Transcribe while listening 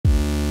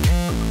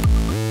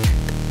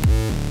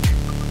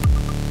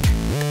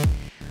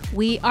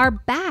We are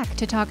back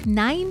to talk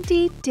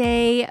 90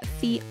 Day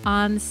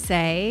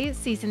Fiancé,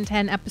 season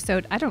 10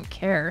 episode. I don't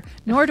care,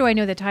 nor do I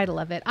know the title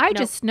of it. I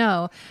just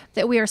know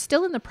that we are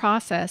still in the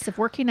process of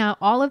working out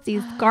all of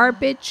these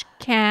garbage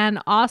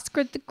can,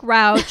 Oscar the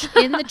Grouch,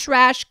 in the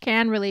trash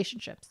can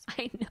relationships.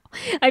 I know.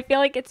 I feel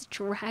like it's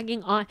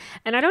dragging on.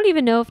 And I don't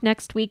even know if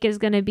next week is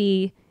going to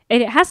be...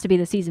 It has to be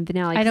the season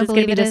finale. I don't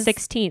believe believe it's it the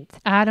is.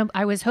 16th.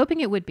 I was hoping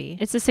it would be.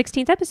 It's the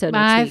 16th episode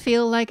next I week.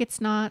 feel like it's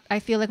not. I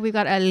feel like we've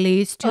got at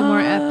least 2 more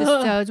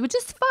episodes, which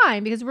is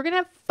fine because we're going to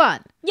have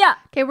fun. Yeah.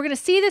 Okay, we're going to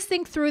see this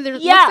thing through. There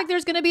looks like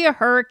there's going to be a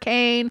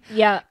hurricane.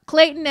 Yeah.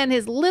 Clayton and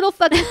his little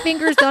fucking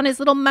fingers on his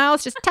little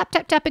mouse, just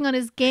tapping on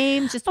his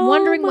games, just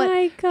wondering what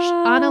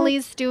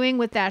Annalee's doing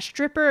with that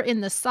stripper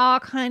in the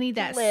sock, honey.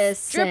 That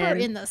stripper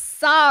in the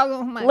sock.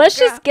 Oh my Let's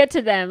God. just get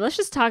to them. Let's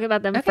just talk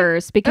about them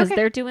first because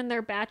they're doing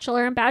their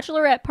bachelor and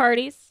bachelorette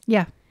parties.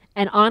 Yeah.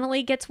 And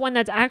Annalee gets one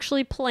that's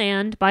actually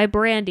planned by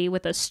Brandy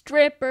with a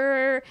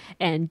stripper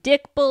and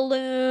dick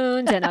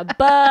balloons and a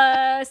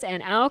bus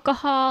and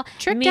alcohol.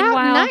 Tricked out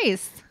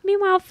nice.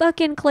 Meanwhile,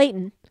 fucking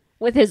Clayton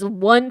with his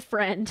one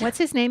friend. What's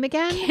his name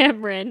again?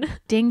 Cameron.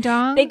 Ding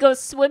dong. They go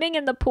swimming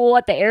in the pool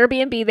at the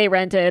Airbnb they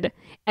rented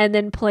and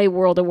then play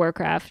World of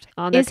Warcraft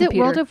on their computer. Is it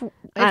World of...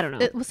 I don't know.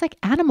 It was like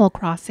Animal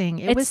Crossing.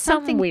 It was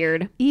something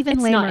weird. Even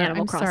it's lamer. Not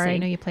Animal Crossing. Sorry, I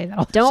know you play that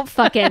all the Don't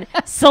fucking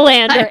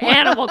slander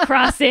Animal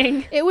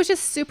Crossing. It was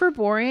just super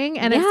boring.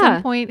 And at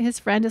some point, his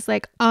friend is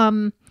like,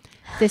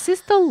 this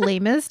is the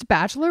lamest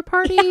bachelor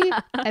party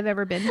I've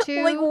ever been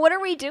to. Like, what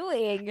are we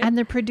doing? And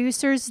the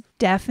producers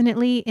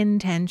definitely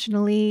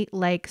intentionally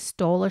like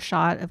stole a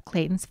shot of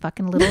Clayton's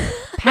fucking little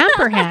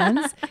pamper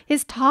hands,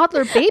 his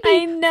toddler baby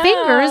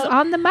fingers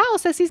on the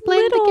mouse as he's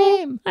playing the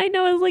game. I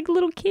know, it's like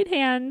little kid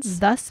hands.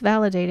 Thus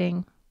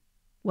validating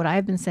what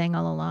I've been saying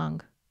all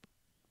along.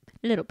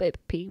 Little baby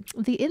pee.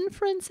 The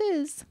inference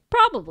is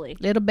probably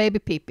little baby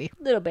pee-pee.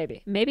 Little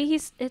baby. Maybe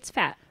it's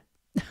fat.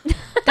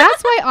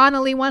 That's why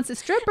Annalee wants a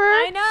stripper.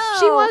 I know.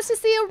 She wants to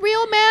see a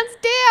real man's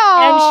dick.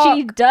 And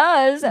she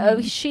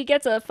does. She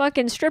gets a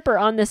fucking stripper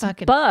on this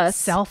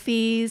bus.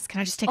 Selfies.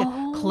 Can I just take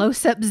a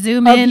close-up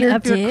zoom in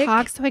of your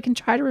cock so I can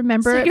try to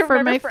remember it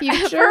for my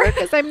future?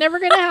 Because I'm never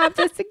going to have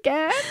this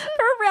again.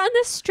 Around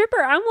this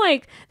stripper, I'm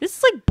like, this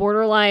is like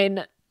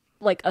borderline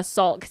like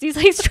assault because he's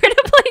like straight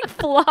up like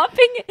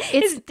flopping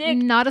his dick.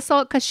 Not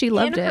assault because she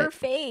loved it. In her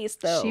face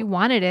though. She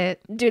wanted it.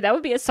 Dude, that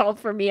would be assault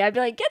for me. I'd be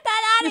like, get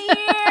that out of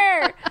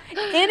here.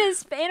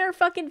 in her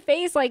fucking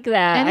face like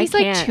that. And he's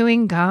like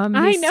chewing gum.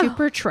 He's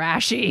super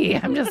trashy.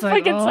 I'm just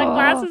like, fucking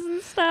sunglasses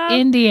and stuff.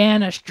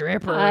 Indiana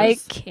strippers. I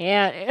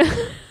can't.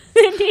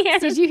 Indiana.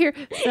 Did you hear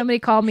somebody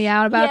call me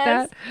out about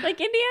that? Like,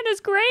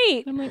 Indiana's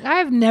great. I'm like,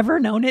 I've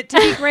never known it to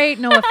be great.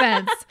 No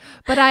offense.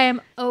 But I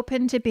am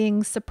open to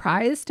being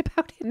surprised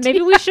about it.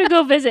 Maybe we should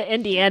go visit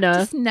Indiana.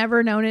 Just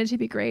never known it to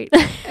be great.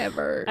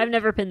 Ever. I've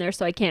never been there,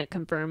 so I can't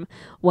confirm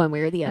one way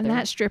or the other. And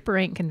that stripper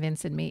ain't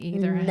convincing me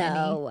either.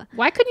 No. Honey.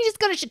 Why couldn't you just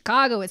go to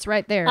Chicago? It's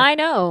right there. I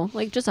know.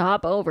 Like, just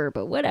hop over,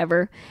 but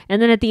whatever.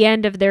 And then at the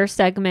end of their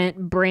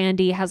segment,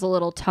 Brandy has a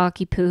little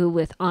talky poo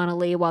with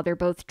Annalee while they're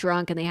both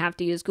drunk and they have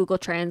to use Google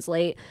Translate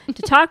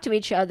to talk to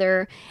each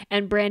other.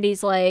 And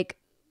Brandy's like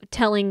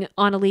telling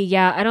Annalee,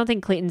 yeah, I don't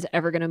think Clayton's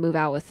ever going to move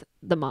out with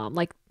the mom.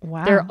 Like,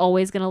 they're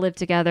always going to live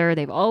together.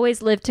 They've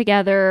always lived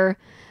together,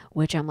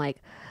 which I'm like,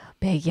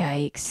 big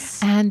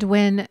yikes. And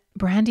when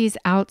Brandy's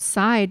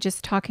outside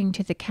just talking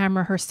to the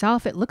camera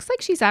herself, it looks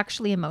like she's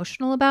actually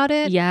emotional about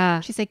it. Yeah.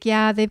 She's like,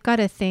 yeah, they've got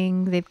a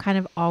thing. They've kind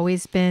of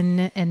always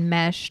been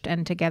enmeshed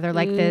and together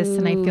like this.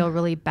 And I feel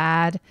really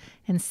bad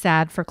and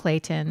sad for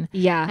Clayton.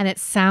 Yeah. And it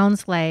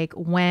sounds like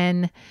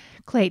when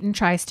Clayton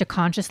tries to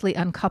consciously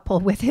uncouple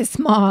with his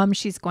mom,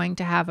 she's going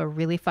to have a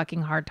really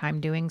fucking hard time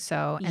doing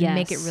so and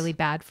make it really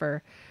bad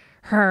for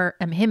her,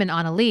 him and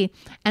Annalee.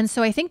 And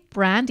so I think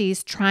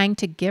Brandy's trying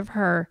to give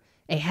her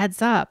a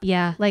heads up.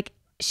 Yeah. Like,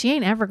 she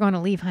ain't ever going to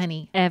leave,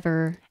 honey.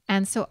 Ever.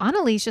 And so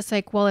Annalee's just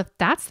like, well, if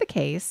that's the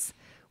case,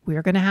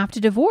 we're going to have to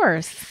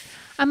divorce.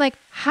 I'm like,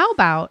 how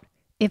about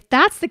if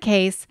that's the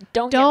case,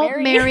 don't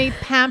marry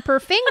Pamper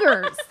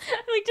Fingers.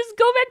 Like, just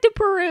go back to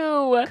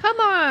Peru. Come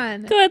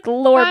on. Good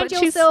Lord. Find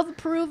yourself a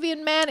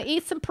Peruvian man and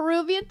eat some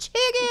Peruvian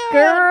chicken.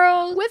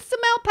 Girl. With some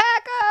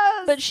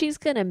alpacas. But she's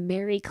going to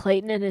marry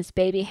Clayton in his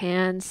baby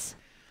hands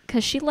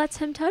because she lets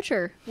him touch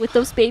her with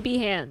those baby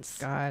hands.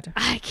 God.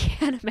 I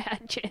can't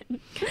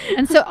imagine.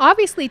 And so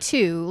obviously,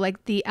 too,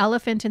 like the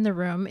elephant in the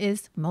room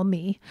is, well,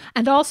 me.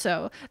 And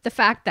also the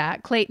fact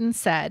that Clayton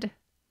said,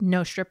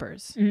 no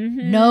strippers,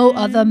 no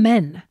other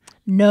men,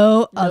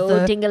 no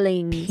other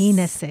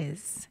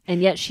penises.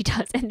 And yet she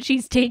does. And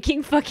she's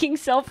taking fucking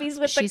selfies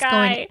with the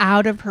guy. She's going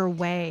out of her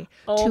way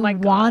to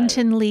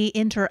wantonly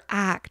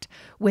interact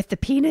with the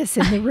penis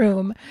in the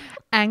room.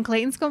 And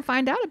Clayton's going to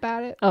find out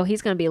about it. Oh,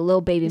 he's going to be a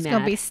little baby mad. He's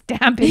going to be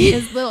stamping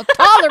his little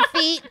toddler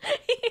feet.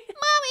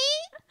 Mommy,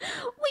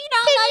 we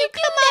don't can you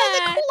come out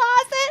of the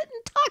closet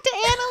and talk to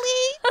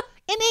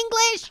Annalee in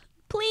English,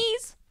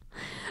 please?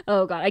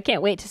 Oh, God. I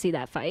can't wait to see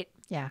that fight.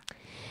 Yeah.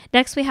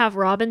 Next, we have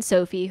Rob and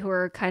Sophie, who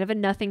are kind of a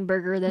nothing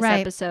burger this Right.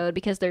 episode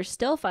because they're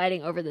still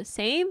fighting over the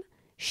same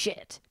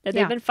shit that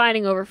Yeah. they've been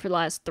fighting over for the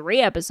last 3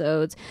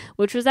 episodes,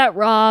 which was that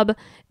Rob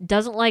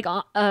doesn't like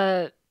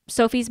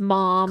Sophie's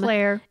mom,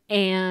 Claire.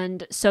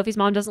 and Sophie's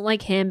mom doesn't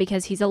like him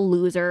because he's a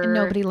loser. And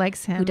nobody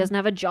likes him. Who doesn't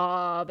have a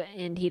job,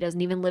 and he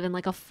doesn't even live in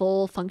like a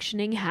full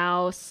functioning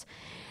house.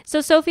 So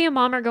Sophie and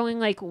mom are going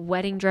like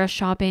wedding dress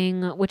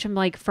shopping, which I'm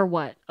like, for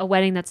what? A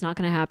wedding that's not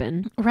going to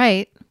happen.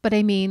 Right. But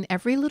I mean,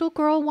 every little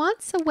girl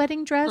wants a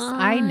wedding dress.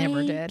 I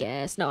never did.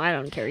 Guess. No, I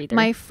don't care either.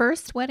 My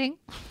first wedding,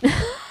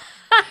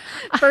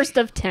 first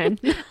of 10.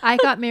 I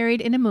got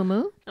married in a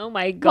muumuu. Oh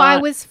my God. Well, I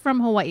was from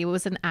Hawaii. It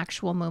was an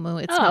actual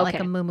muumuu. It's not like a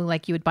okay. muumuu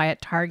like you would buy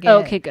at Target.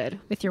 Okay, good.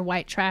 With your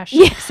white trash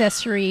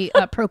accessory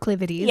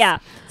proclivities. Yeah.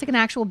 It's like an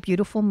actual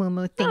beautiful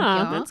muumuu. Thank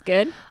you. That's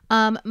good.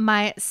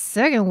 My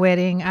second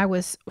wedding, I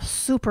was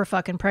super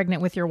fucking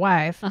pregnant with your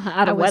wife.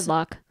 Out I of was-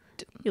 wedlock.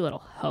 You little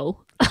hoe.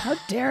 How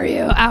dare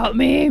you out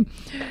me?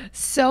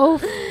 So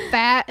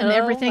fat and Oh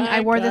everything. my I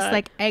wore this God.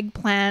 like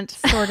eggplant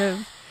sort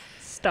of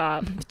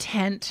Stop.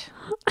 tent.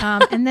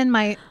 And then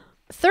my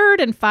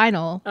third and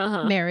final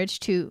Uh-huh. marriage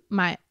to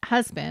my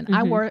husband,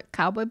 I wore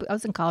cowboy. I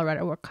was in Colorado.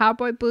 I wore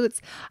cowboy boots.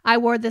 I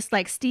wore this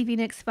like Stevie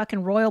Nicks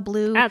fucking royal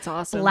blue That's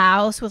awesome.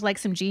 blouse with like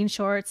some jean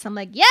shorts. I'm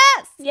like,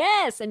 yes,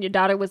 Yes. And your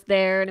daughter was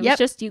there, and it was Yep.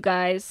 just you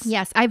guys.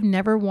 yes. I've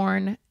never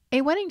worn a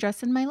wedding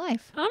dress in my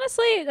life.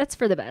 Honestly, that's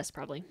for the best,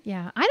 probably.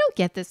 Yeah, I don't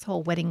get this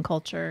whole wedding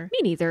culture. Me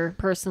neither,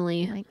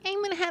 personally. Like, I'm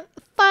gonna have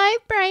 5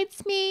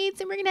 bridesmaids,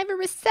 and we're gonna have a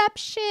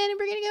reception, and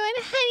we're gonna go on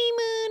a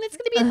honeymoon. It's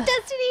gonna be a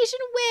destination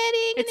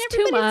wedding, It's and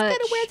too everybody's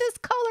gonna much. wear this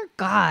color.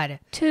 God,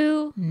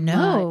 Too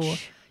no.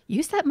 much.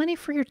 Use that money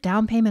for your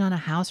down payment on a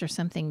house or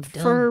something.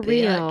 Dumb For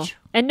real. bitch.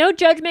 And no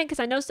judgment, because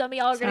I know some of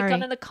y'all are going to Sorry.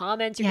 come in the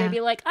comments. You're Yeah. going to be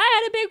like, I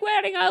had a big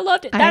wedding. I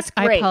loved it. That's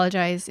I great.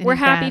 apologize. In We're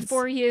happy advance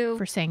for you.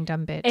 for saying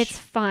dumb bitch. It's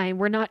fine.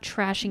 We're not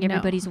trashing No,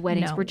 everybody's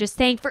weddings. no. We're just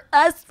saying for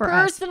us for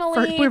us.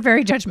 personally, We're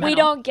very judgmental. we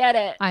don't get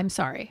it. I'm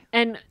sorry.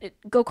 And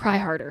go cry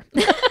harder.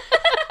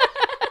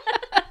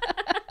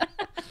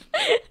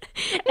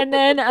 And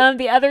then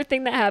the other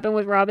thing that happened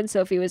with Rob and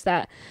Sophie was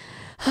that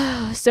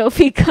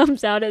Sophie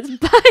comes out as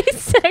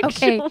bisexual.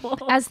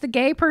 Okay, as the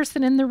gay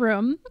person in the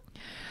room,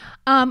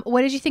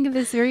 what did you think of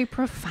this very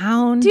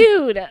profound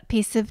Dude,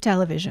 piece of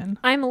television?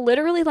 I'm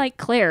literally like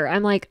Claire.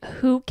 I'm like,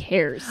 who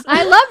cares?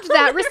 I loved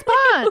that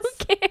response.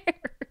 Who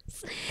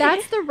cares?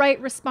 That's the right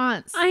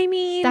response. I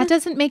mean, That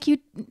doesn't make you.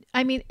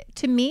 I mean,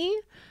 to me,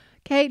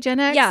 okay, Gen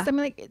X. Yeah. I'm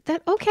like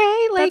that.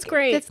 Okay, like That's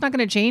great. It's not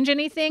going to change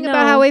anything No,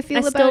 about how I feel I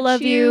about still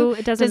love you.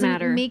 It doesn't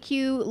matter. Make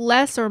you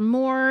less or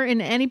more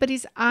in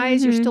anybody's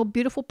eyes. You're still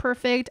beautiful,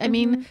 perfect. I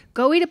mean,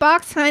 go eat a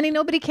box, honey.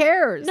 Nobody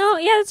cares. no,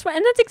 yeah, that's right.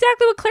 And that's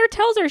exactly what Claire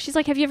tells her. She's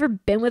like, have you ever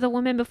been with a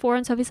woman before?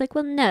 And Sophie's like,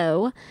 well,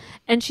 no.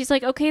 And she's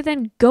like, okay,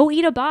 then go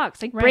eat a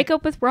box. Like, break Right.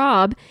 up with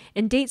Rob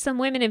and date some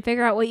women and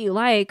figure out what you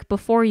like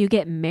before you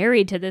get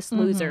married to this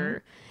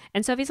loser.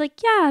 And Sophie's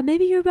like, yeah,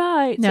 maybe you're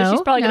right. No, So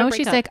she's probably gonna no. break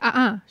She's up.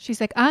 like,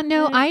 She's like,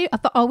 no. I've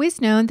always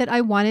known that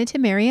I wanted to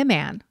marry a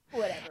man.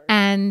 Whatever.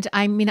 And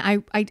I mean,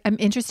 I'm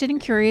interested and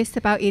curious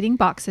about eating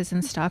boxes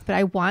and stuff, but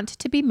I want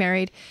to be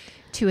married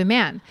to a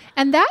man.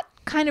 And that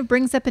kind of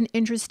brings up an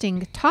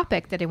interesting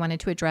topic that I wanted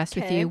to address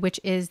with Okay. you, which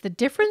is the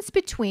difference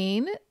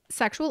between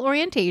sexual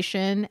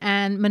orientation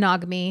and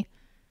monogamy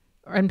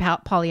and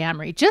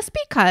polyamory. Just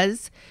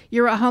because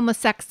you're a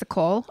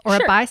homosexual or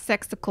Sure. a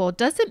bisexual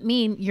doesn't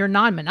mean you're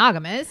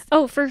non-monogamous.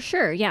 Oh, for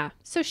sure. Yeah.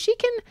 So she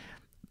can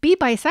be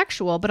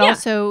bisexual, but Yeah.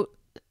 also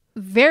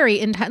very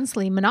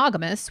intensely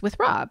monogamous with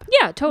Rob.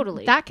 Yeah,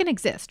 totally. That can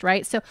exist,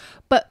 right? So,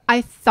 but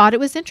I thought it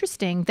was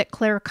interesting that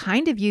Claire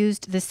kind of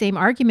used the same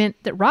argument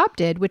that Rob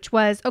did, which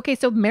was, okay,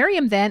 so marry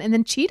him then and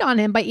then cheat on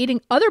him by eating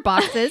other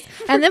boxes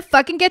and then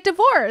fucking get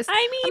divorced.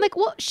 I mean- I'm like,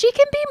 well, she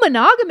can be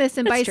monogamous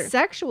and That's true.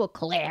 bisexual,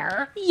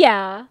 Claire.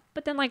 yeah.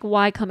 But then, like,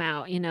 why come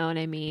out? You know what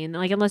I mean?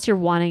 Like, unless you're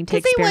wanting to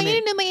Because I want experiment.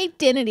 you to know my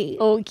identity.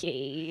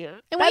 Okay. I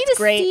want you That's to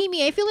great. see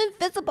me. I feel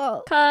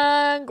invisible.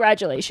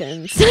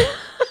 Congratulations.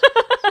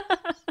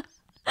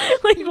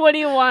 Like, what do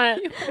you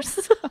want? I'm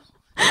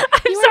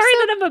sorry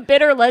that I'm a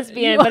bitter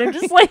lesbian, but I'm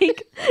just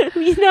like,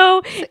 you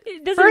know,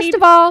 it doesn't First need-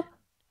 of all,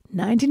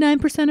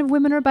 99% of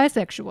women are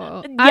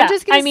bisexual. Yeah, I'm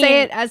just going I to say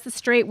mean- it as the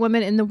straight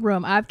woman in the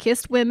room. I've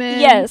kissed women.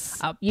 Yes.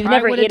 I You've probably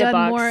never would've ate a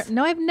done box.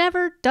 No, I've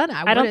never done it.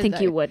 I don't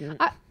think you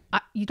wouldn't.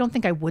 You don't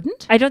think I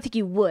wouldn't? I don't think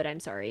you would. I'm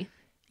sorry.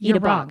 Eat You're a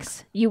wrong.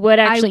 box. You would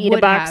actually I eat a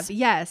would box? have.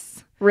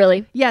 Yes.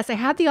 Really? Yes, I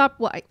had the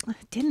well, I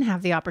didn't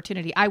have the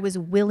opportunity. I was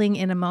willing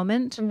in a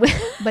moment,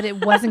 but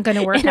it wasn't going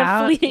to work In a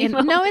out. fleeting No,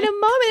 in a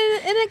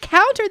moment, in an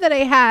encounter that I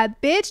had.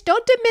 Bitch,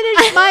 don't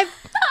diminish my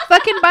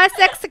fucking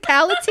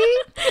bisexuality.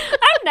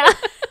 I'm not.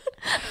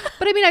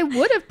 But I mean, I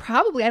would have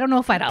probably. I don't know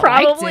if I'd have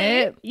liked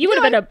it. You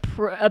would have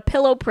been a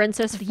pillow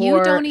princess for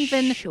You don't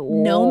even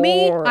know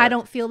me. I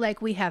don't feel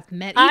like we have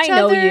met each other. I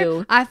know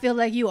you. I feel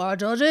like you are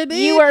JB.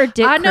 You are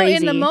dick I know crazy.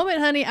 in the moment,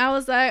 honey, I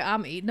was like,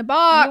 I'm eating a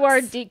box.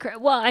 You are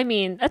well, I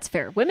mean, that's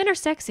fair. Women are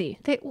sexy.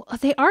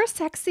 They are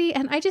sexy,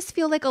 and I just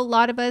feel like a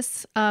lot of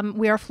us,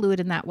 we are fluid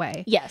in that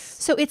way. Yes.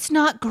 So it's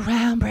not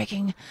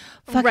groundbreaking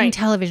fucking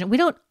television. We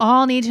don't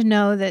all need to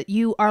know that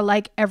you are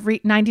like every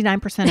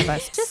 99% of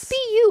us. Just be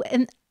you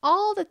and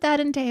all that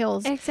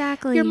entails.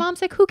 Exactly. Your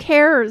mom's like, who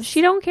cares?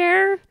 She don't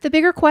care. The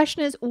bigger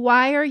question is,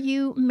 why are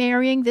you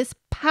marrying this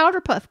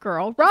powder puff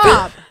girl,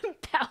 Rob?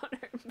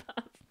 Powder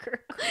puff girl.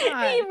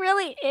 God. He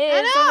really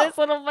is with this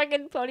little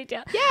fucking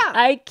ponytail. Yeah.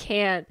 I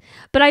can't.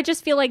 But I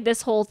just feel like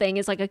this whole thing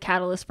is like a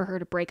catalyst for her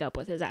to break up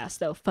with his ass,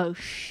 though. For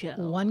sure.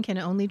 One can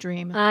only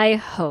dream. I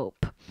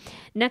hope.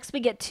 Next,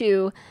 we get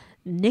to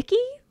Nikki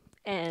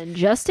and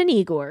Justin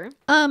Igor.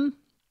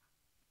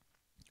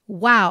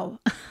 Wow.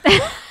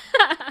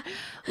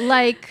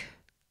 Like,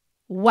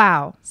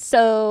 wow.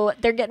 So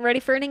they're getting ready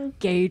for an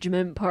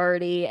engagement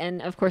party.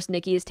 And of course,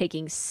 Nikki is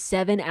taking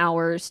 7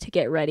 hours to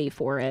get ready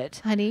for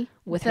it. Honey,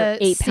 with her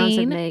 8 pounds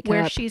of makeup.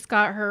 Where she's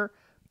got her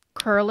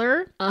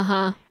curler.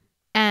 Uh-huh.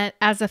 And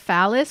as a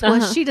phallus,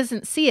 well, she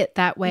doesn't see it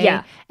that way.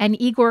 Yeah.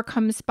 And Igor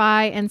comes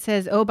by and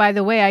says, oh, by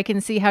the way, I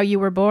can see how you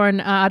were born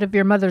out of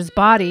your mother's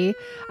body.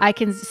 I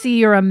can see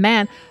you're a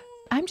man.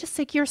 I'm just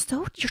like, you're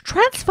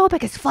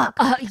transphobic as fuck.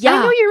 Yeah. I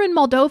know you're in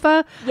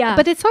Moldova, yeah,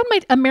 but it's on my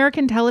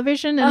American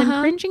television and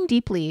I'm cringing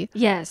deeply.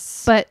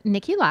 Yes. But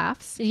Nikki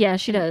laughs. Yeah,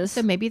 she does.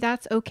 So maybe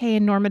that's okay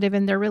and normative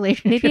in their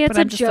relationship. Maybe it's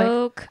a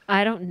joke.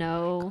 I don't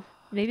know.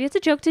 Maybe it's a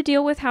joke to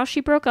deal with how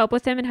she broke up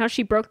with him and how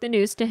she broke the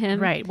news to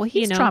him. Right. Well,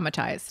 he's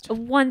traumatized.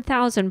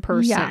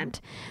 1,000%. Yeah.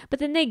 But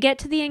then they get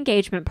to the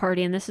engagement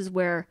party, and this is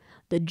where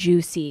the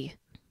juicy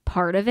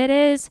part of it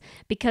is,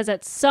 because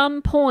at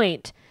some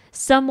point,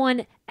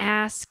 someone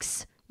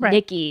asks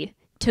Nikki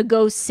to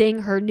go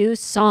sing her new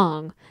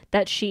song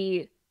that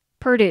she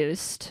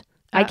produced.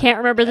 I can't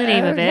remember the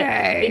name of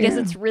it because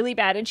it's really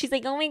bad. And she's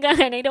like, oh my God,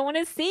 I don't want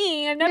to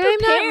sing. I'm not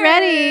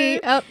ready.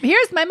 Oh,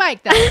 here's my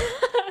mic then.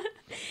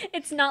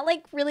 It's not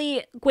like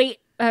really great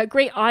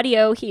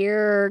audio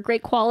here,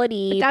 great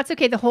quality. But that's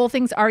okay. The whole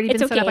thing's already been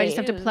set up. I just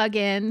have to plug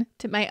in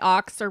to my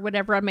aux or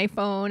whatever on my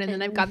phone. And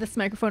then I've got this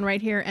microphone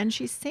right here and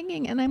she's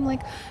singing. And I'm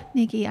like,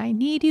 Nikki, I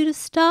need you to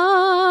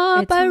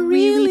stop. I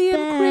really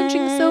am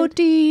cringing so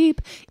deep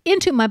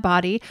into my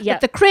body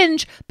that the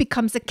cringe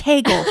becomes a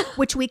kegel,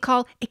 which we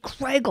call a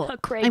craggle. I'm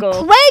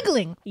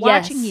craggling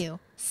watching you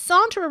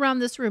saunter around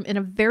this room in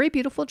a very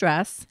beautiful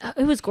dress.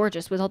 It was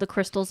gorgeous with all the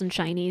crystals and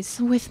shinies.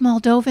 With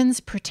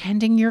Moldovans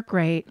pretending you're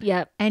great.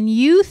 Yep. And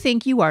you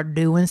think you are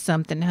doing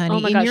something, honey. Oh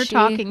my in gosh, your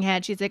talking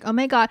head, she's like, oh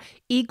my God,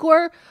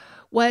 Igor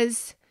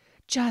was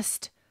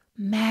just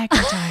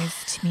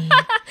magnetized me.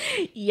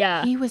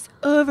 Yeah. He was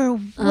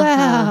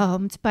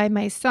overwhelmed by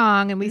my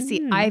song. And we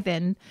see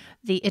Ivan,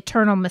 the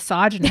eternal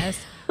misogynist,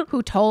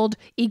 who told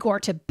Igor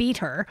to beat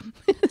her.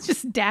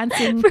 Just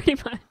dancing. Pretty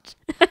much.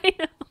 I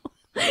know.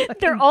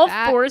 They're all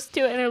forced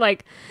to it and they're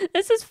like,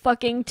 this is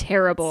fucking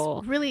terrible.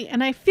 It's really,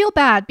 and I feel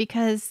bad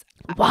because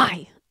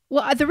why?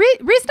 Well, the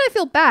reason I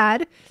feel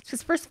bad is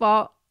because, first of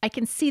all, I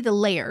can see the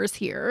layers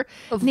here.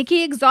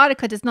 Nikki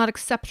Exotica does not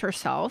accept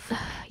herself.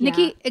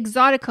 Nikki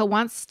Exotica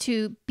wants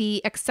to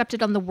be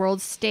accepted on the world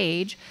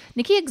stage.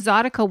 Nikki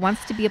Exotica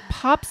wants to be a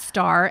pop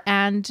star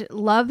and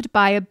loved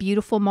by a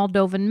beautiful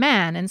Moldovan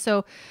man. And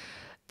so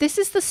this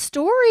is the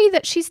story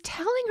that she's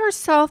telling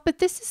herself, but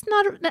this is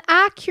not an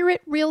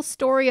accurate, real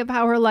story of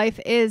how her life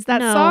is.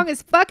 That song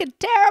is fucking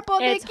terrible,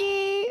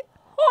 Nikki.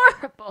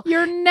 Horrible.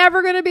 You're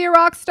never going to be a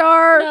rock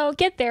star. No,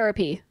 get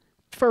therapy.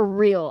 For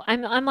real.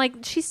 I'm like,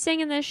 she's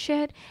singing this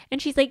shit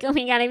and she's like, oh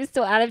my God, I was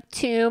so out of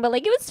tune, but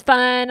like it was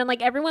fun and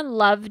like everyone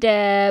loved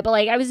it, but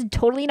like I was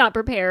totally not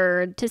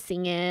prepared to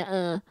sing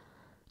it.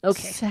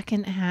 Okay.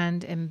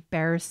 Secondhand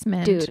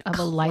embarrassment of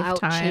a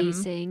lifetime.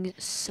 Chasing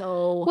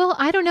so well,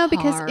 I don't know,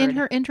 because in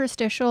her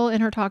interstitial,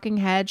 in her talking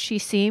head, she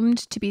seemed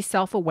to be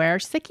self-aware.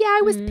 She's like, yeah,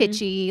 I was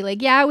pitchy.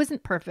 Like, yeah, I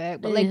wasn't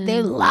perfect, but like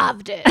they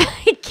loved it.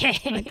 Okay.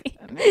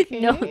 Like,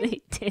 no,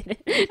 they didn't.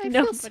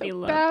 Nobody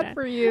loved bad that.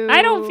 For you.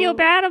 I don't feel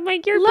bad. I'm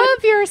like,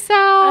 love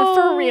yourself.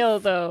 For real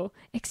though.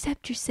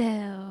 Accept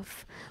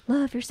yourself.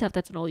 Love yourself.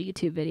 That's an old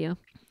YouTube video.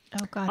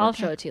 Oh God. I'll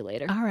show it to you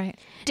later. All right.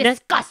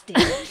 Disgusting.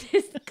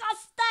 Disgusting.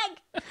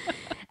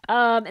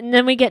 And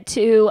then we get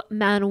to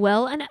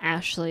Manuel and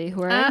Ashley,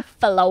 who are in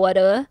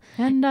Florida.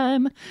 And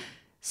I'm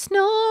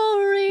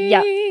snoring.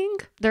 Yeah.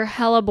 They're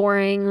hella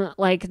boring.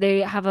 Like,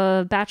 they have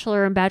a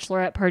bachelor and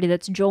bachelorette party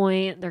that's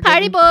joint. They're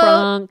party getting boat.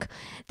 Crunk.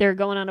 They're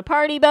going on a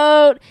party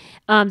boat.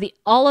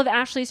 All of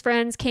Ashley's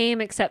friends came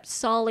except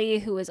Solly,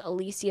 who is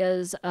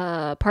Alicia's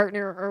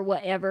partner or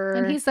whatever.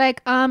 And he's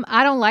like,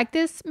 I don't like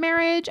this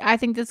marriage. I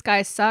think this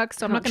guy sucks.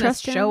 So I'm not going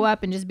to show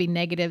up and just be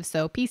negative.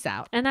 So peace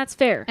out. And that's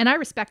fair. And I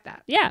respect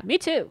that. Yeah, me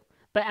too.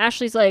 But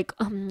Ashley's like,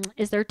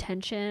 is there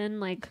tension?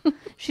 Like,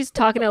 she's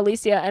talking to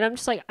Alicia, and I'm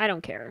just like, I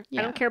don't care.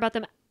 Yeah. I don't care about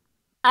them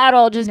at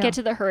all. Just No. get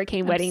to the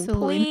hurricane wedding,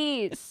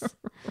 Absolutely. please.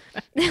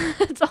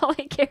 That's all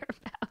I care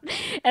about.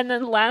 And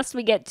then last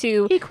we get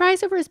to He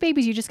cries over his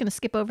babies. You're just going to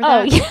skip over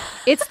that? yeah.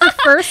 It's the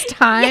first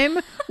time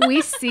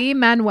we see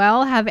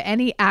Manuel have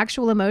any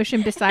actual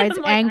emotion besides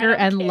I'm like, anger I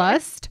don't and care.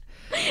 lust.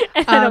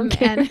 I don't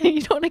care. And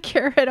you don't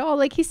care at all.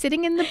 Like, he's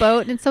sitting in the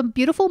boat and it's a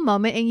beautiful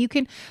moment, and you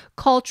can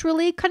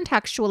culturally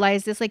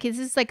contextualize this. Like, this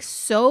is like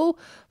so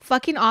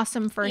fucking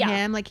awesome for Yeah.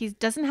 him. Like, he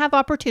doesn't have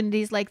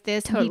opportunities like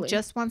this. And Totally. he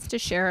just wants to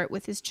share it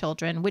with his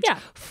children, which Yeah.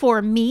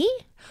 for me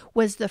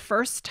was the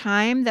first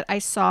time that I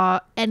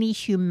saw any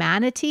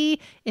humanity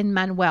in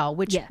Manuel,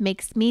 which Yeah.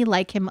 makes me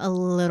like him a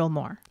little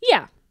more.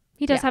 Yeah.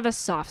 He does Yeah. have a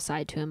soft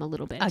side to him a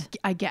little bit.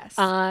 I guess.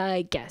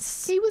 I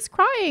guess. He was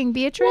crying,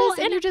 Beatrice, Well, and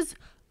and- you're just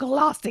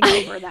glossing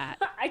over that.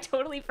 I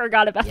totally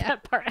forgot about Yeah.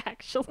 that part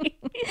actually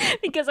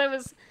because I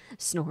was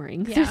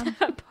snoring Yeah. through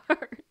that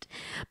part.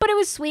 But it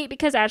was sweet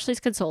because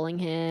Ashley's consoling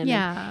him.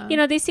 Yeah. And, you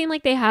know, they seem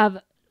like they have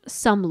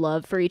some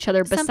love for each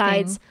other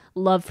besides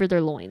love for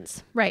their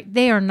loins. Right.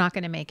 They are not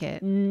going to make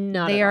it.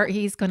 Not They at are. all.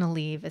 He's going to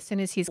leave as soon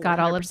as he's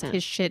got all of 100%.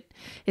 his shit,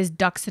 his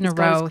ducks in a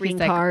got his row. green He's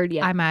like, card,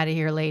 yeah. I'm out of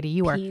here, lady.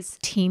 You are Peace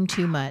team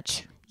too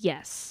much.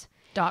 Yes.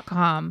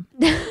 .com.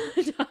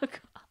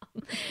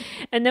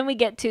 And then we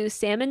get to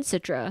Sam and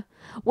Citra,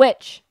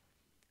 which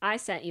I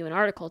sent you an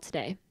article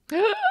today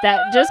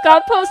that just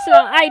got posted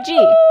on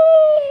IG.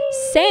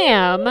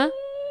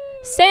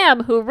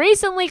 Sam, who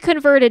recently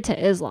converted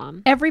to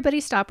Islam. Everybody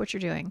stop what you're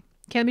doing.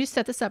 Can we just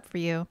set this up for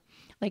you?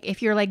 Like,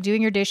 if you're like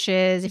doing your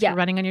dishes, if Yeah. you're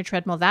running on your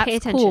treadmill, Pay that's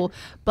attention. cool.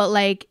 But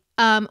like,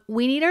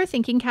 we need our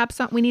thinking caps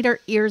on. We need our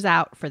ears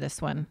out for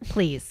this one,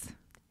 please.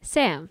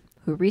 Sam,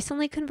 who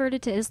recently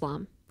converted to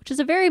Islam, which is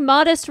a very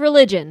modest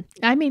religion,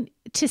 I mean,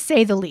 to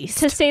say the least.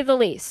 to say the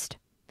least,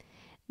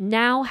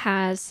 now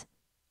has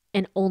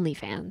an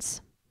OnlyFans.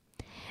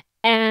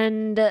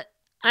 And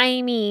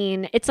I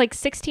mean, it's like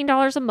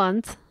 $16 a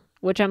month,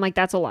 which I'm like,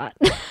 that's a lot.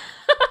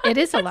 It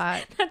is a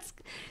lot. That's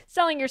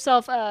selling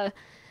yourself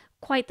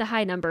quite the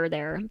high number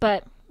there,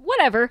 but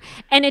whatever.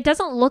 And it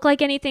doesn't look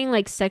like anything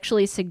like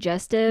sexually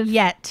suggestive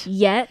Yet.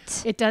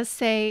 yet. It does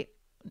say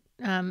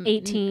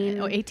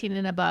 18. 18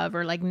 and above,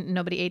 or like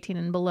nobody 18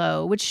 and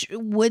below, which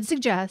would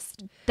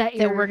suggest That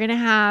that we're going to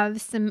have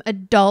some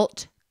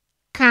adult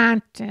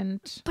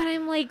content. But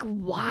I'm like,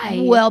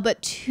 why? Well,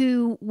 but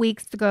 2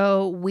 weeks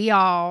ago, we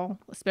all,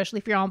 especially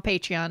if you're on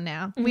Patreon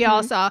now, we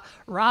all saw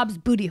Rob's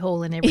booty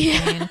hole and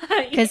everything.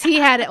 Because he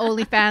had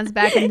OnlyFans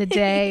back in the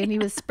day and he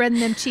was spreading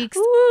them cheeks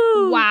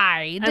Woo.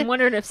 wide. I'm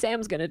wondering if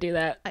Sam's gonna do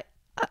that.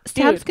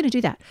 Sam's going to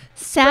do that.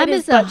 Sam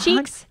his is butt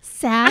cheeks.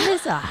 Sam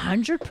is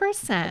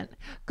 100%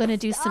 going to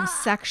do some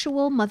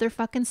sexual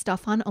motherfucking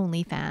stuff on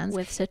OnlyFans.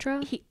 With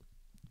Citra? He-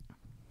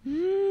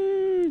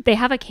 They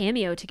have a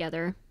cameo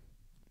together.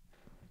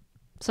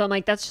 So I'm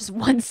like, that's just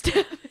one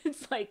step.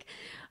 It's like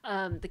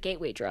the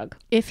gateway drug.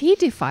 If he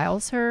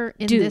defiles her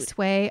in Dude. this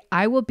way,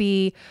 I will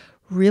be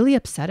really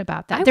upset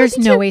about that. I would There's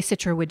be no too. way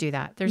Citra would do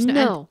that. There's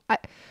No.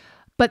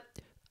 but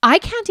I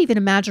can't even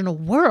imagine a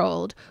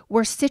world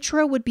where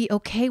Citra would be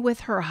okay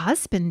with her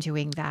husband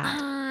doing that.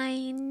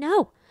 I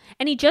know.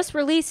 And he just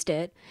released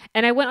it.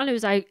 And I went on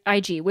his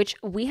IG, which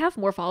we have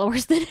more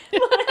followers than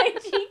him on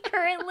IG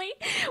currently,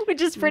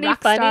 which is pretty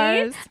Rock funny.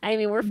 stars. I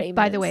mean, we're famous.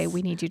 By the way,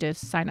 we need you to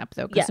sign up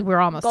though, because Yeah. we're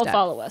almost Go at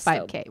follow us,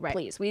 5K, though, right?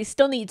 please. We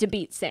still need to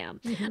beat Sam.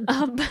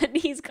 But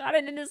he's got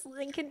it in his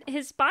link in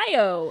his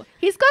bio.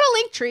 He's got a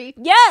link tree,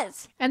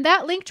 Yes. and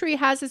that link tree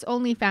has his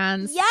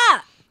OnlyFans.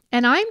 Yeah.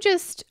 And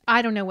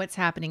I don't know what's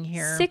happening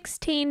here.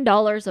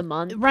 $16 a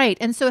month. Right.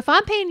 And so if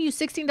I'm paying you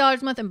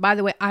 $16 a month, and by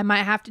the way, I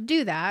might have to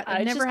do that. I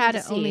I've just never need had to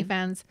an see.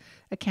 OnlyFans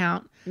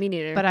account, Me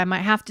neither. but I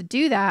might have to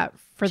do that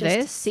for Just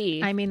to this.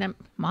 see. I mean, I'm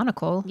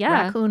monocle.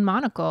 Yeah. Raccoon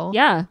monocle.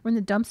 yeah. We're in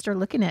the dumpster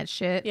looking at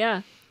shit.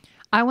 Yeah.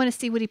 I want to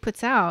see what he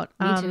puts out.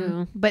 Me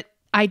too. But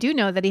I do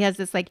know that he has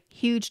this like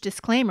huge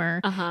disclaimer.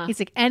 Uh-huh. He's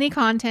like, any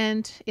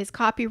content is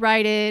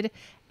copyrighted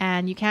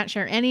and you can't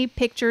share any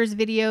pictures,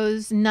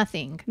 videos,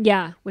 nothing.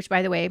 Yeah. Which,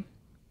 by the way,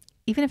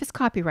 even if it's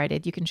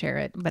copyrighted, you can share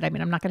it. But I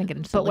mean, I'm not going to get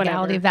into the But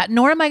legality whatever. of that.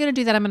 Nor am I going to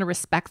do that. I'm going to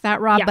respect that,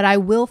 Rob. Yeah. But I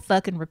will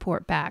fucking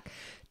report back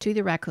to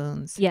the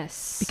raccoons.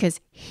 Yes. Because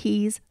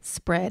he's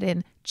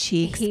spreading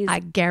cheeks. He's I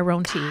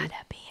guarantee. Gotta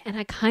be. And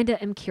I kind of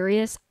am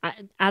curious.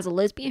 As a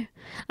lesbian,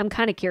 I'm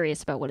kind of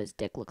curious about what his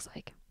dick looks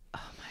like.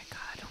 Oh my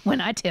God. When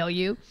I tell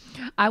you,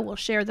 I will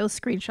share those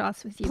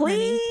screenshots with you.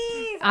 honey.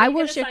 I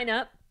will will share- sign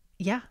up.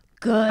 Yeah.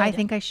 Good. I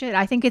think I should.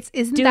 I think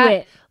isn't Do that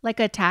it. like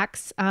a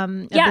tax?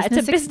 Yeah, it's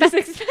a business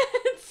expense.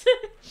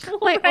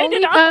 My Write only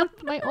it off.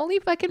 my only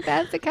fucking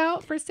fans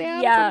account for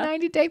Sam Yeah. from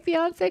 90 Day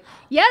Fiance.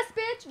 Yes,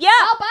 bitch. Yeah.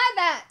 I'll buy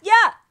that.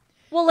 Yeah.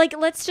 Well, like,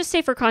 let's just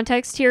say for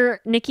context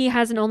here, Nikki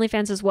has an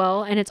OnlyFans as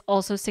well, and it's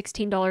also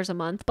 $16 a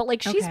month. But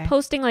like, she's Okay.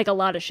 posting like a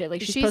lot of shit.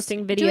 Like, she's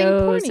posting videos, doing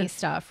porny and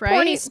stuff, right?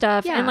 porny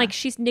stuff, Yeah. and like,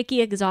 she's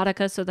Nikki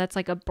Exotica, so that's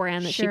like a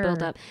brand that she built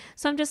Sure. up.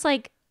 So I'm just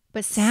like,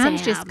 But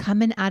Sam's just Sam.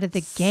 coming out of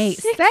the gate.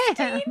 $16.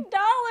 Sam,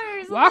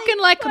 Oh walking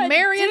like a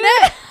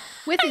marionette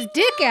with his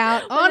dick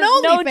out on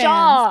no OnlyFans.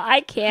 jaw.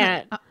 I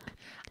can't.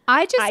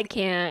 I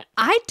can't.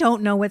 I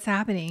don't know what's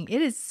happening.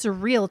 It is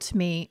surreal to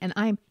me, and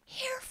I'm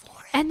here for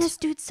it. And this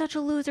dude's such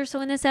a loser.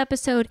 So in this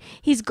episode,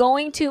 he's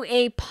going to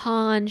a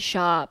pawn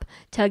shop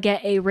to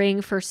get a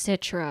ring for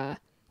Citra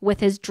with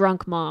his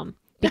drunk mom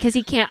because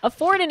he can't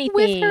afford anything.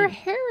 With her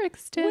hair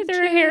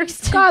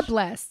extension. God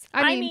bless.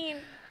 I mean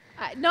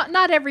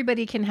not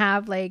everybody can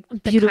have like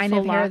the kind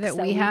of hair that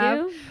we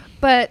have.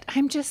 But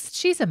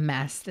she's a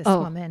mess, this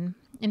woman.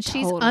 And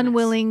she's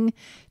unwilling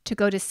to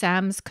go to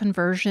Sam's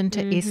conversion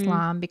to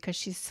Islam because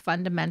she's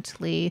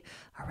fundamentally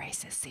a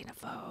racist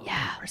xenophobe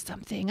or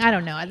something. I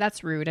don't know.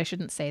 That's rude. I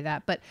shouldn't say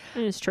that, but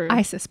it's true.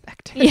 I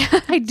suspect it.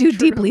 Yeah, I do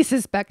deeply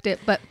suspect it,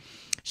 but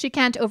she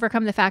can't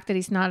overcome the fact that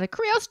he's not a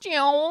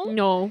Christian.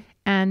 No.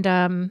 And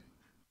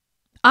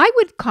I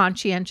would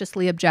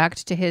conscientiously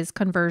object to his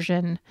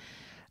conversion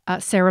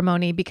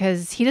ceremony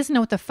because he doesn't know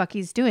what the fuck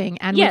he's doing,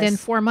 and within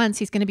 4 months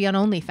he's going to be on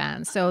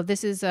OnlyFans. So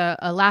this is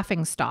a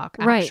laughing stock,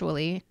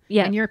 actually. Right.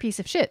 Yeah, and you're a piece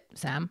of shit,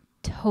 Sam.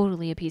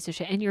 Totally a piece of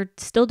shit, and you're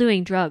still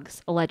doing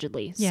drugs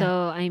allegedly. Yeah. So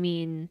I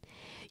mean,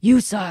 you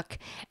suck.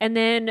 And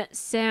then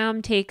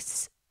Sam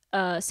takes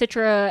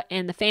Citra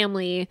and the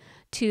family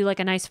to like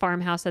a nice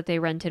farmhouse that they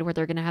rented where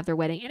they're going to have their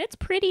wedding, and it's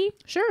pretty.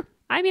 Sure.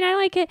 I mean, I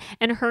like it.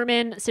 And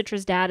Herman,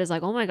 Citra's dad, is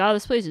like, oh my God,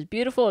 this place is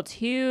beautiful. It's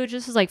huge.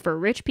 This is like for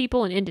rich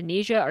people in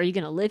Indonesia. Are you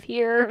going to live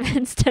here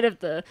instead of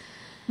the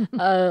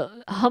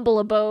humble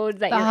abode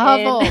that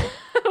you're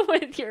in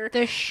with your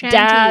dad?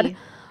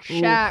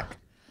 Shack. Ooh.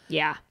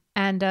 Yeah.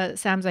 And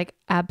Sam's like,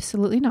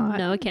 absolutely not.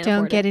 No, I can't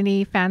Don't get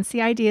any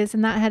fancy ideas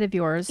in that head of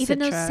yours. Even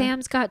Citra. though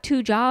Sam's got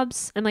 2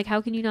 jobs. I'm like,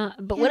 how can you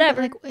not? But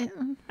whatever. But like,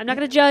 I'm not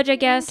going to judge, I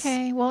guess.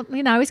 Okay. Well,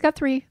 now he's got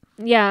 3.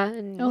 Yeah.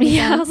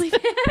 OnlyFans.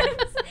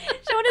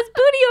 Showing his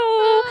booty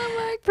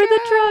for the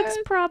drugs,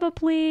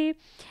 probably.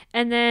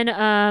 And then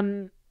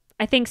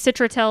I think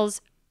Citra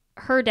tells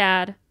her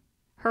dad,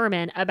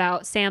 Herman,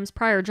 about Sam's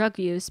prior drug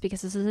use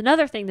because this is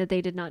another thing that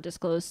they did not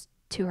disclose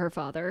to her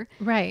father.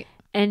 Right.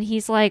 And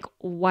he's like,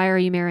 why are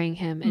you marrying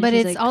him? And but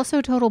it's like,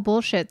 also total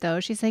bullshit,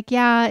 though. She's like,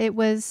 yeah, it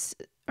was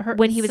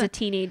when he was a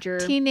teenager.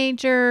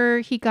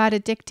 He got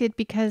addicted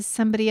because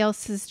somebody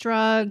else's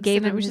drugs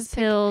gave him his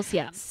pills.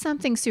 Yeah.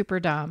 Something super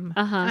dumb.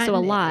 So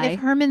a lie. If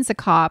Herman's a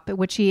cop,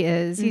 which he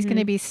is, he's going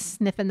to be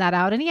sniffing that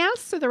out. And he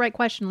asks her the right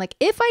question. Like,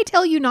 if I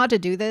tell you not to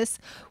do this,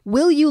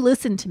 will you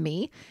listen to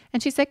me?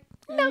 And she's like,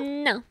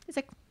 no. He's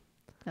like,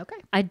 okay.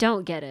 I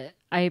don't get it.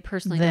 I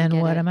personally don't get it.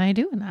 Then what am I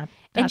doing?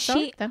 And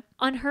she,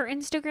 on her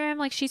Instagram,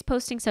 like she's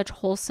posting such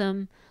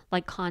wholesome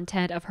like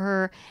content of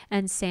her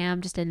and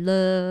Sam just in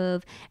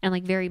love and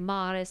like very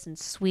modest and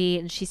sweet,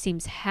 and she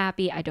seems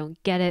happy. I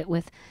don't get it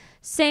with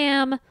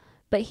Sam,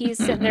 but he's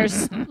sitting there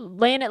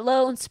laying it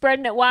low and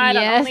spreading it wide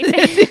on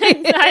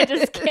OnlyFans. I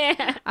just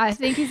can't. I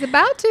think he's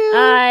about to.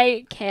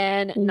 I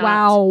cannot.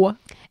 Wow.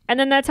 And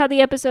then that's how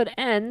the episode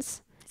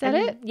ends. Is that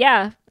it?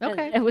 Yeah.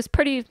 Okay. It was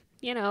pretty,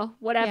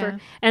 whatever. Yeah.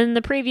 And in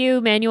the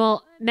preview,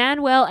 Manuel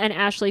and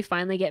Ashley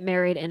finally get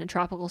married in a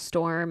tropical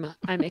storm.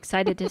 I'm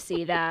excited to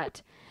see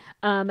that.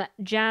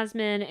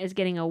 Jasmine is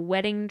getting a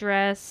wedding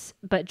dress,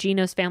 but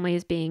Gino's family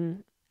is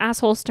being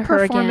assholes to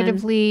her again.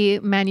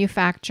 Performatively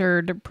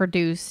manufactured,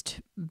 produced,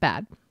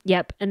 bad.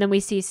 Yep. And then we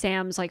see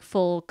Sam's like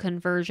full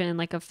conversion,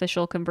 like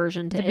official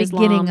conversion to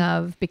Islam. The beginning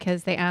of,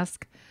 because they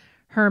ask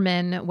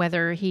Herman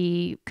whether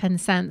he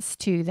consents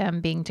to them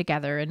being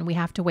together, and we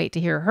have to wait to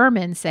hear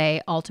Herman say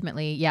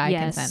ultimately, yeah, I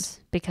consent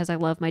because I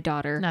love my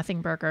daughter.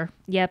 Nothing burger.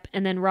 Yep.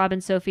 And then Rob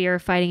and Sophie are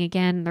fighting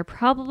again. They're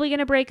probably going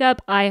to break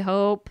up, I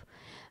hope.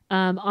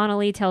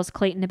 Annalie tells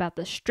Clayton about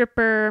the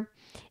stripper,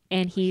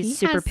 and he's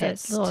super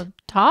pissed. Little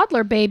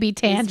toddler baby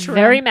tantrum. He's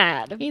very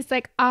mad. He's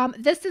like,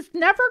 this is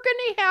never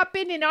going to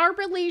happen in our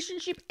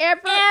relationship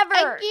ever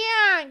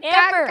again.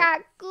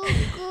 Ever.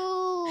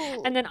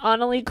 And then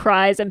Annalie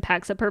cries and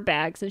packs up her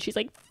bags, and she's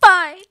like,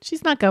 fine.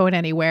 She's not going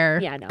anywhere.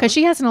 Yeah, no. Because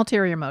she has an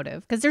ulterior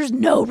motive. Because there's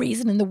no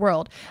reason in the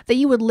world that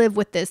you would live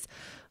with this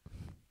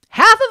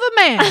half of a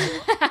man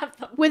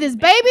with his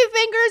baby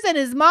fingers and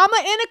his mama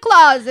in a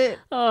closet.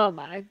 Oh,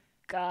 my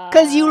God.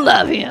 Because you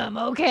love him,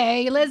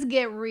 okay? Let's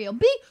get real.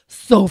 Be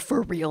so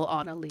for real,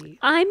 Annalie.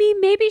 I mean,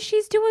 maybe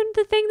she's doing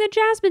the thing that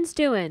Jasmine's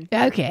doing.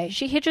 Okay.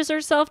 She hitches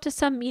herself to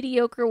some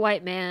mediocre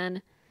white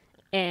man,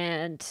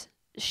 and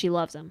she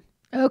loves him.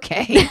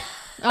 Okay.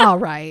 All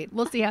right.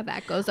 We'll see how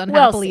that goes on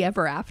Happily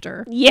Ever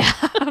After. Yeah,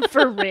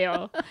 for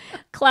real.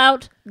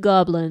 Clout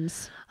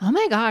goblins. Oh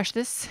my gosh,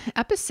 this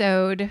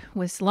episode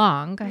was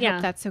long. I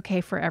hope that's okay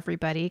for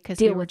everybody because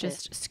we were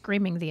just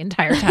screaming the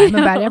entire time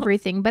about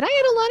everything. But I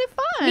had a lot of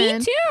fun.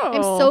 Me too.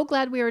 I'm so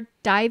glad we were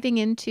diving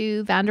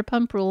into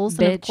Vanderpump Rules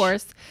and, of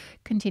course,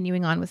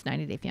 continuing on with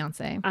 90 Day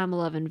Fiancé. I'm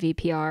loving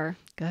VPR.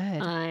 Good.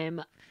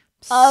 I'm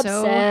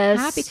so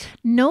happy.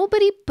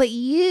 Nobody but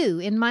you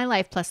in my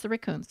life, plus the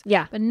raccoons.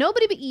 Yeah. But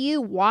nobody but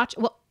you watch.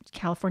 Well,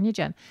 California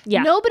Jen.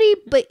 Yeah. Nobody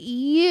but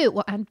you.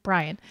 Well, and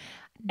Brian.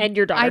 And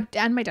your daughter.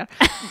 And my daughter.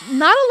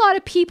 Not a lot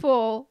of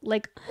people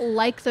like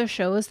the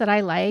shows that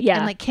I like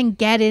and like can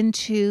get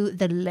into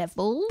the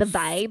levels, the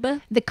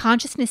vibe, the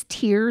consciousness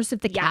tiers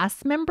of the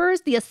cast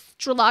members, the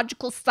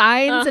astrological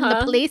signs and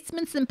the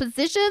placements and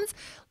positions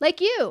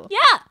like you.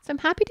 Yeah. So I'm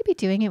happy to be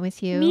doing it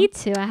with you. Me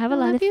too. I have a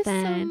lot of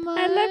fun. So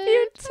I love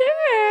you too.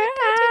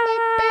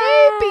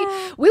 My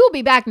baby. We will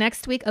be back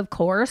next week, of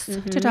course,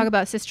 to talk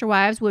about Sister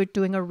Wives. We're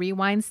doing a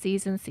rewind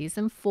season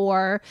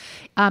 4.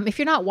 If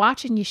you're not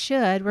watching, you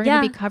should. We're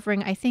going to be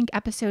covering, I think,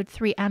 episode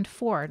 3 and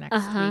 4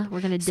 next week.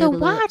 We're going to so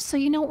watch so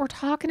you know what we're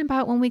talking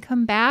about when we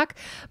come back.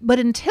 But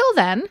until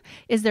then,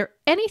 is there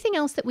anything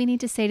else that we need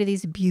to say to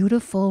these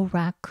beautiful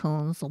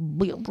raccoons?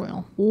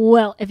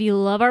 Well, if you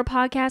love our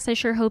podcast, I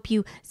sure hope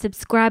you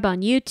subscribe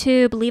on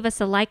YouTube, leave us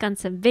a like on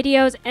some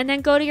videos, and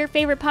then go to your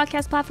favorite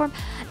podcast platform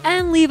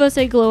and leave us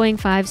a glowing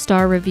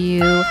 5-star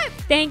review.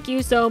 Thank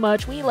you so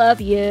much. We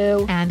love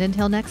you. And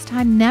until next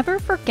time, never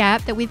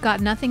forget that we've got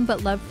nothing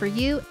but love for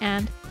you,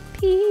 and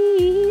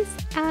peace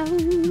out.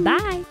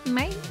 Bye.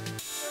 Bye.